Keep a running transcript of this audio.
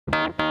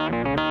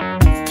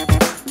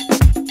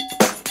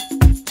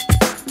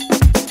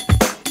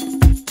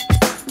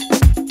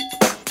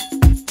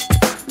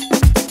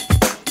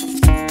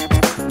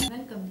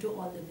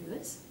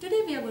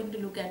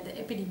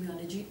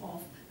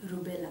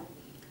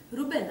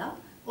Rubella,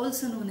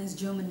 also known as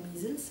German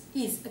measles,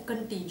 is a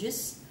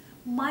contagious,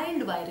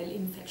 mild viral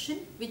infection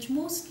which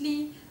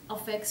mostly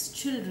affects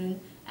children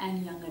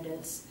and young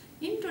adults.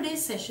 In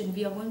today's session,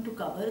 we are going to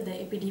cover the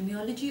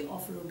epidemiology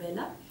of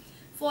rubella,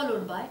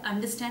 followed by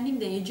understanding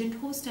the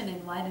agent, host and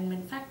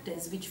environment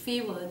factors which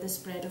favor the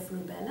spread of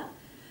rubella,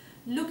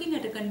 looking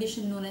at a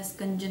condition known as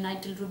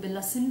congenital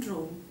rubella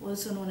syndrome,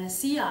 also known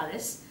as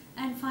CRS,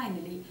 and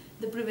finally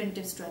the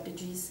preventive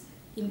strategies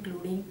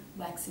including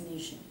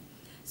vaccination.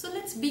 So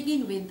let's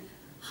begin with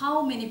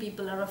how many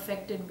people are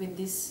affected with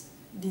this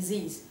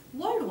disease.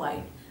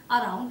 Worldwide,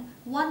 around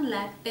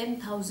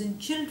 110,000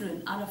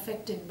 children are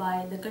affected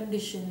by the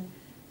condition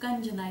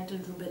congenital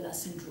rubella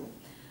syndrome.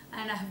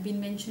 And I have been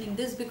mentioning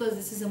this because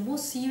this is a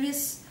most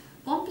serious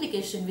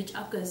complication which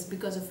occurs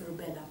because of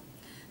rubella.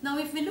 Now,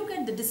 if we look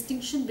at the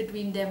distinction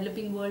between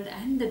developing world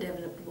and the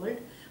developed world,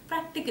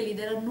 practically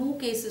there are no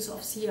cases of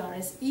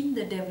CRS in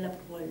the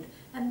developed world,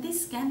 and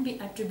this can be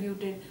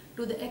attributed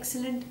to the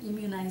excellent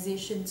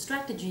immunization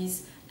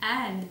strategies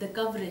and the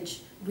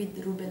coverage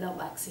with rubella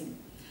vaccine.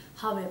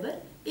 However,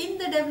 in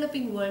the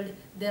developing world,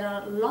 there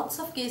are lots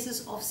of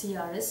cases of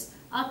CRS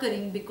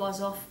occurring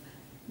because of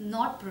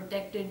not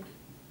protected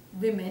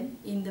women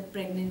in the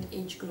pregnant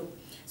age group.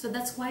 So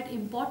that's quite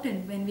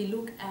important when we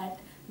look at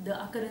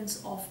the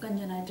occurrence of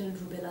congenital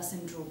rubella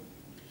syndrome.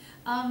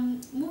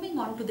 Moving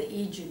on to the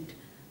agent.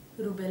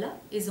 Rubella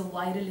is a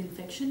viral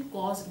infection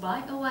caused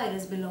by a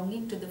virus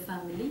belonging to the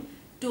family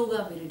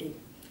Toga Viridae.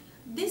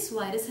 This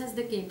virus has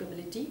the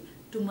capability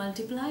to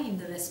multiply in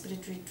the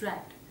respiratory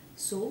tract,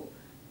 so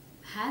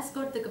has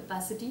got the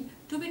capacity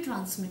to be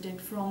transmitted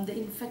from the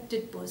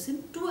infected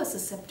person to a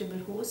susceptible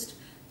host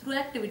through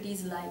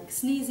activities like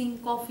sneezing,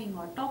 coughing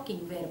or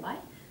talking, whereby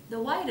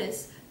the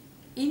virus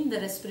in the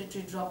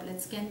respiratory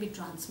droplets can be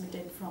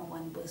transmitted from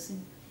one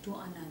person to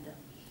another.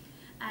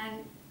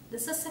 And the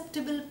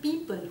susceptible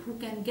people who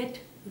can get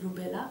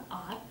rubella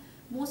are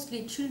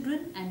mostly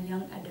children and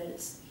young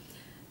adults.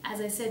 As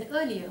I said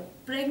earlier,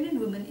 pregnant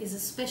women is a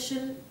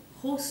special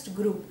host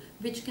group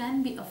which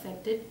can be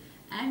affected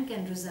and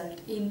can result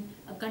in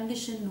a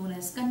condition known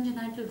as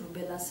congenital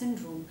rubella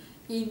syndrome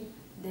in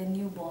their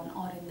newborn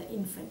or in the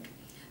infant.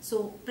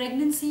 So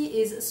pregnancy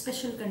is a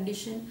special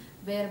condition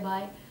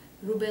whereby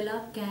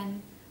rubella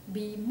can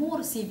be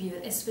more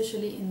severe,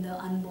 especially in the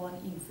unborn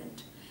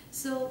infant.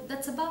 So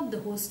that's about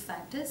the host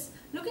factors.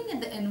 Looking at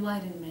the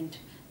environment,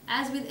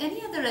 as with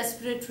any other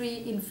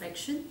respiratory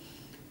infection,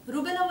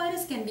 rubella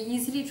virus can be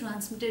easily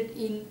transmitted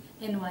in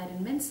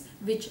environments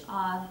which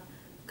are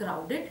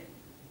crowded.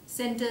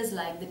 Centers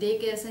like the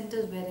daycare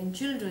centers wherein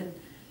children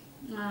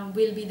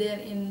will be there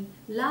in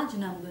large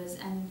numbers,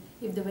 and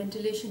if the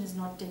ventilation is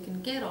not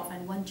taken care of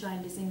and one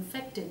child is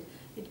infected,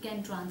 it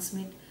can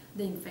transmit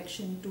the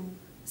infection to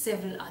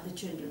several other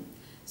children.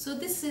 So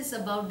this is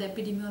about the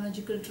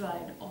epidemiological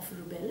triad of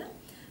rubella.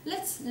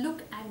 Let's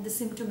look at the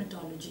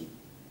symptomatology.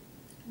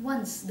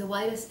 Once the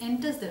virus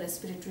enters the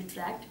respiratory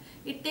tract,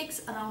 it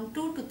takes around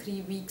 2 to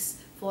 3 weeks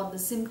for the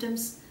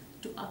symptoms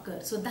to occur.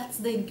 So that's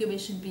the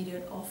incubation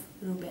period of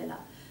rubella.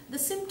 The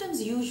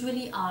symptoms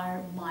usually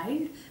are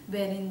mild,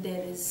 wherein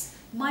there is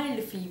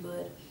mild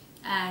fever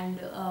and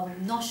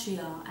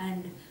nausea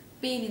and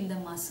pain in the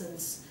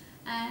muscles,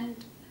 and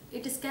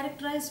it is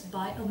characterized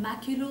by a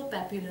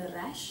maculo-papular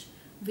rash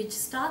which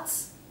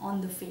starts on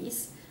the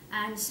face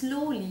and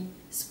slowly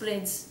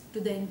spreads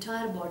to the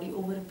entire body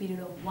over a period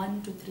of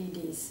 1 to 3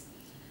 days.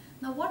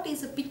 Now, what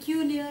is a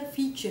peculiar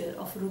feature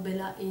of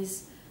rubella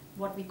is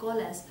what we call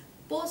as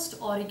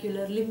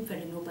Post-Auricular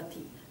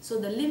Lympadenopathy. So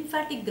the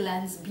lymphatic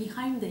glands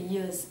behind the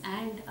ears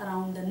and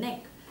around the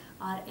neck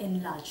are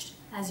enlarged,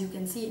 as you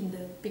can see in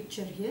the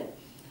picture here.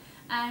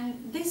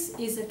 And this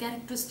is a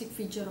characteristic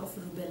feature of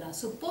rubella.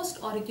 So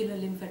post-auricular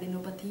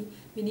lymphadenopathy,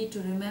 we need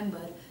to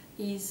remember,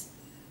 is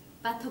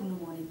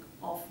pathognomonic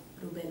of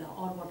rubella,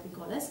 or what we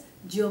call as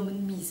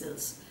German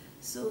measles.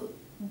 So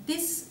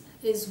this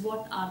is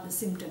what are the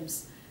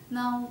symptoms.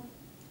 Now,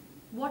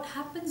 what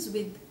happens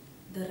with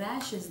the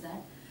rash is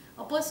that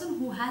a person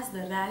who has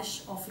the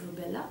rash of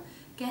rubella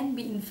can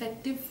be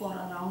infective for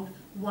around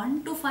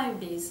 1 to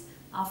 5 days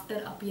after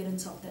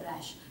appearance of the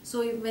rash.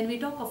 So when we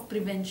talk of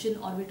prevention,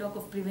 or we talk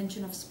of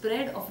prevention of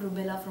spread of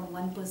rubella from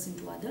one person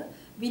to other,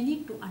 we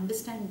need to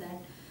understand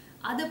that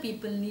other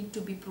people need to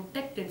be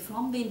protected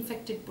from the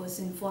infected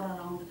person for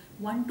around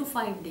 1 to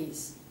 5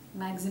 days,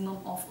 maximum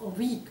of a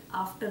week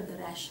after the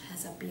rash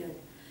has appeared.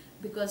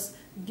 Because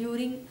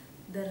during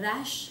the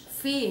rash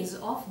phase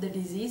of the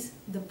disease,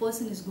 the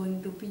person is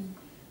going to be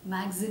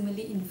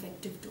maximally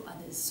infective to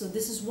others. So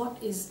this is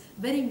what is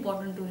very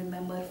important to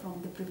remember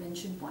from the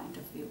prevention point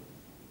of view.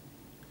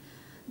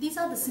 These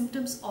are the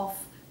symptoms of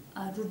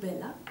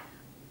rubella.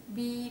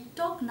 We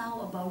talk now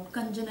about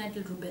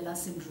congenital rubella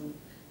syndrome.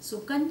 So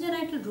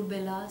congenital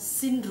rubella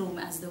syndrome,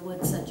 as the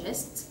word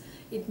suggests,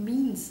 it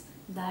means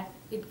that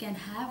it can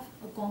have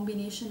a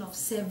combination of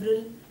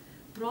several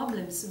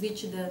problems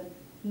which the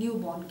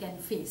newborn can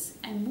face,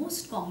 and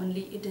most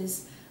commonly it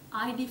is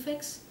eye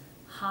defects,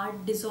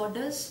 heart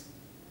disorders,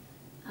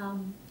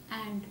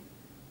 and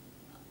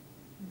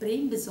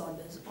brain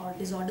disorders or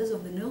disorders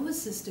of the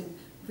nervous system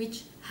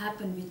which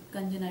happen with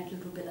congenital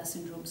rubella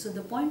syndrome. So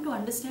the point to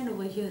understand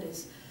over here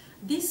is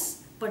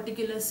this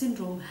particular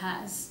syndrome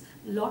has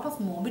a lot of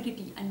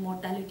morbidity and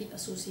mortality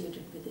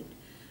associated with it.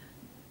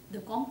 The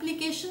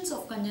complications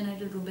of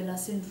congenital rubella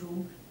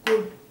syndrome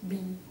could be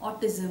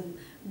autism,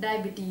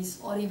 diabetes,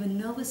 or even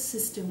nervous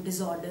system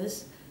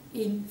disorders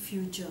in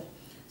future.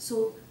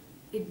 So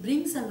it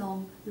brings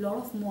along a lot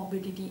of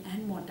morbidity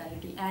and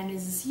mortality and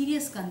is a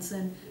serious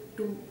concern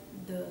to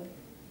the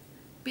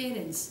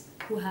parents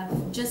who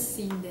have just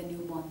seen their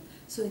newborn.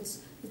 So it's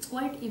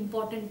quite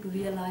important to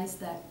realize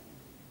that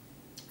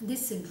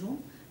this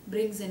syndrome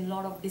brings in a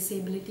lot of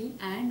disability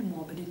and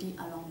morbidity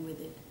along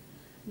with it.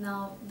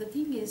 Now the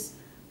thing is,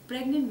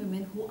 pregnant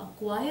women who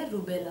acquire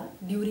rubella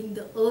during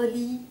the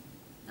early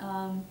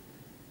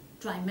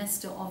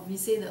trimester, or we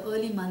say the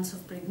early months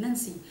of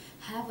pregnancy,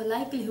 have a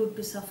likelihood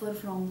to suffer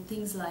from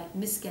things like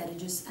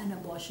miscarriages and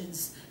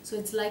abortions. So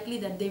it's likely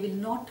that they will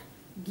not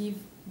give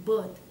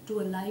birth to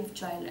a live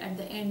child at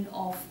the end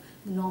of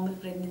the normal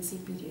pregnancy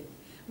period.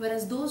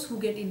 Whereas those who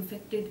get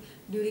infected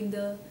during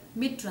the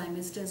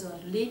mid-trimesters or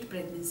late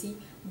pregnancy,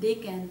 they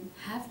can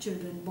have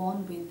children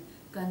born with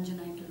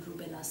congenital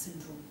rubella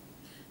syndrome.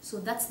 So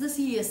that's the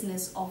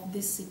seriousness of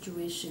this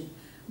situation.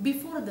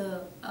 Before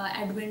the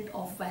advent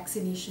of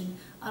vaccination,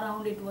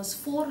 around it was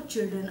 4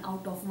 children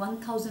out of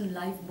 1,000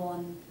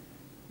 live-born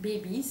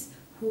babies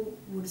who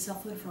would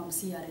suffer from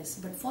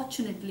CRS. But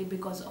fortunately,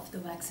 because of the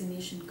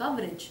vaccination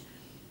coverage,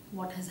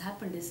 what has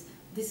happened is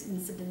this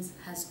incidence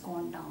has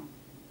gone down.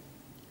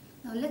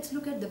 Now let's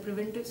look at the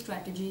preventive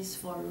strategies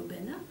for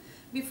rubella.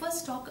 We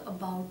first talk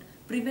about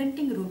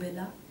preventing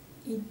rubella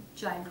in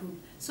childhood.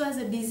 So as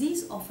a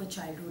disease of a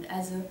childhood,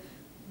 as a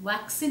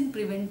vaccine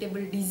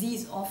preventable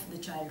disease of the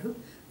childhood,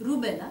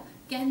 rubella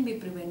can be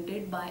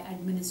prevented by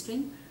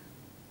administering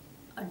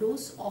a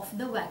dose of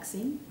the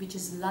vaccine, which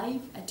is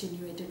live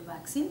attenuated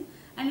vaccine,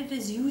 and it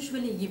is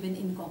usually given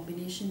in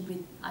combination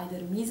with either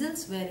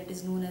measles, where it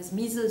is known as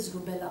measles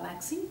rubella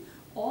vaccine,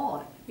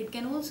 or it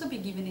can also be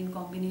given in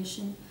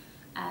combination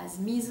as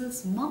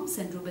measles, mumps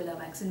and rubella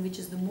vaccine, which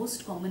is the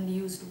most commonly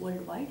used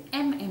worldwide,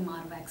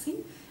 MMR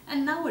vaccine,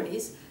 and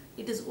nowadays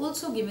it is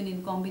also given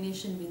in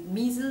combination with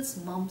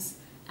measles, mumps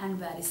and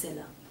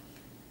varicella.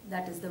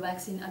 That is the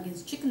vaccine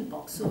against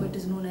chickenpox, so it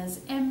is known as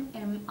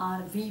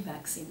MMRV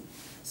vaccine.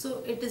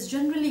 So it is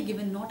generally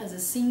given not as a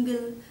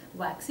single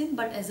vaccine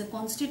but as a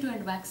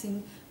constituent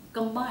vaccine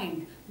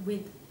combined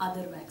with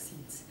other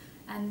vaccines.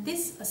 And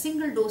a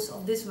single dose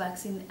of this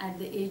vaccine at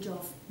the age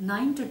of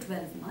 9 to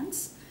 12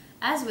 months,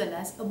 as well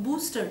as a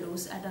booster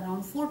dose at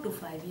around 4 to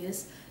 5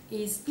 years,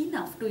 is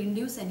enough to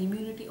induce an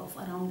immunity of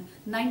around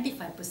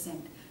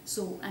 95%.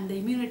 So, and the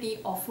immunity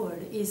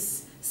offered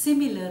is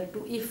similar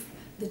to if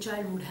the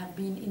child would have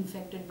been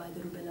infected by the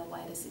rubella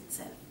virus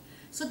itself.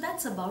 So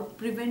that's about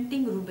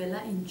preventing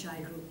rubella in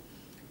childhood.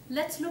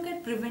 Let's look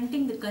at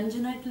preventing the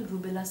congenital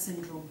rubella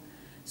syndrome.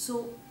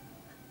 So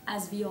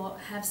as we all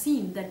have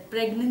seen that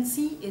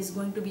pregnancy is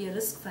going to be a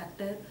risk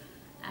factor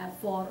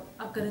for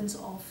occurrence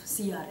of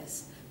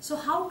CRS. So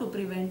how to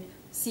prevent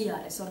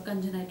CRS or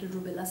congenital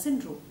rubella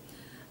syndrome?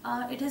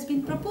 It has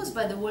been proposed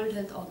by the World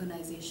Health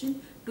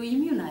Organization to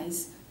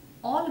immunize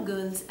all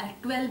girls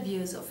at 12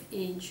 years of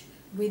age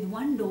with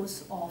 1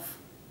 dose of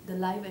the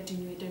live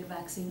attenuated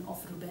vaccine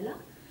of rubella,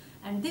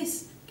 and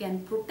this can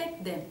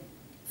protect them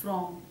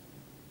from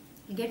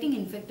getting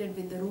infected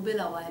with the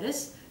rubella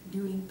virus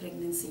during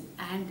pregnancy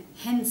and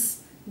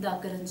hence the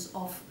occurrence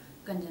of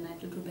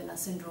congenital rubella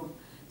syndrome.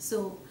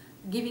 So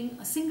giving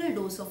a single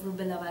dose of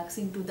rubella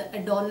vaccine to the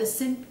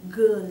adolescent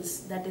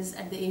girls, that is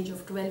at the age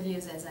of 12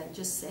 years as I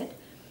just said,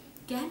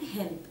 can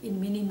help in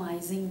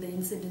minimizing the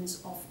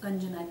incidence of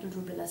congenital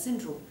rubella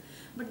syndrome.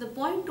 But the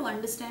point to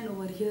understand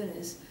over here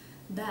is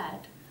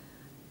that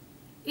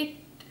it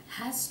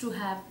has to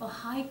have a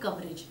high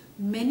coverage.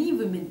 Many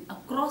women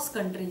across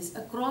countries,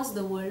 across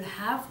the world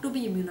have to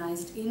be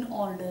immunized in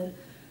order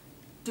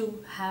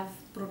to have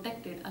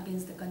protected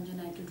against the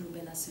congenital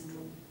rubella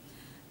syndrome.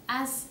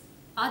 As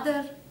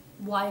other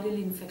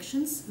viral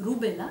infections,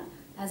 rubella,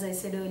 as I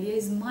said earlier,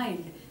 is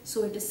mild,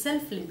 so it is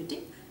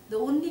self-limiting. The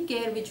only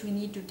care which we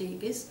need to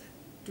take is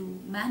to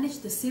manage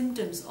the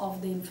symptoms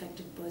of the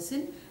infected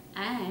person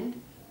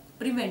and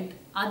prevent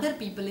other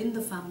people in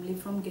the family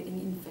from getting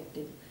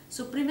infected.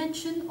 So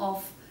prevention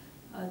of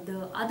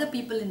the other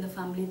people in the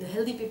family, the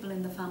healthy people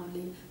in the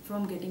family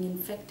from getting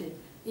infected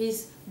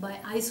is by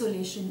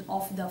isolation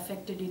of the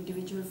affected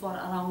individual for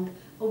around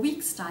a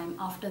week's time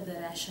after the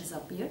rash has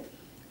appeared,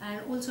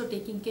 and also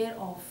taking care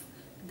of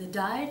the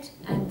diet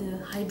and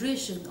the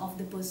hydration of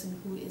the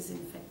person who is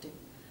infected.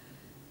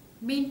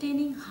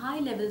 Maintaining high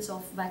levels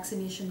of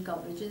vaccination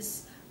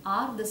coverages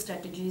are the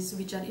strategies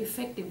which are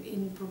effective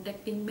in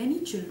protecting many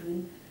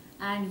children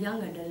and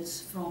young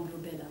adults from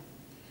rubella.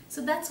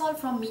 So that's all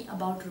from me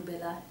about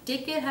rubella.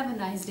 Take care, have a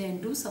nice day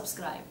and do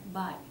subscribe.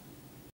 Bye.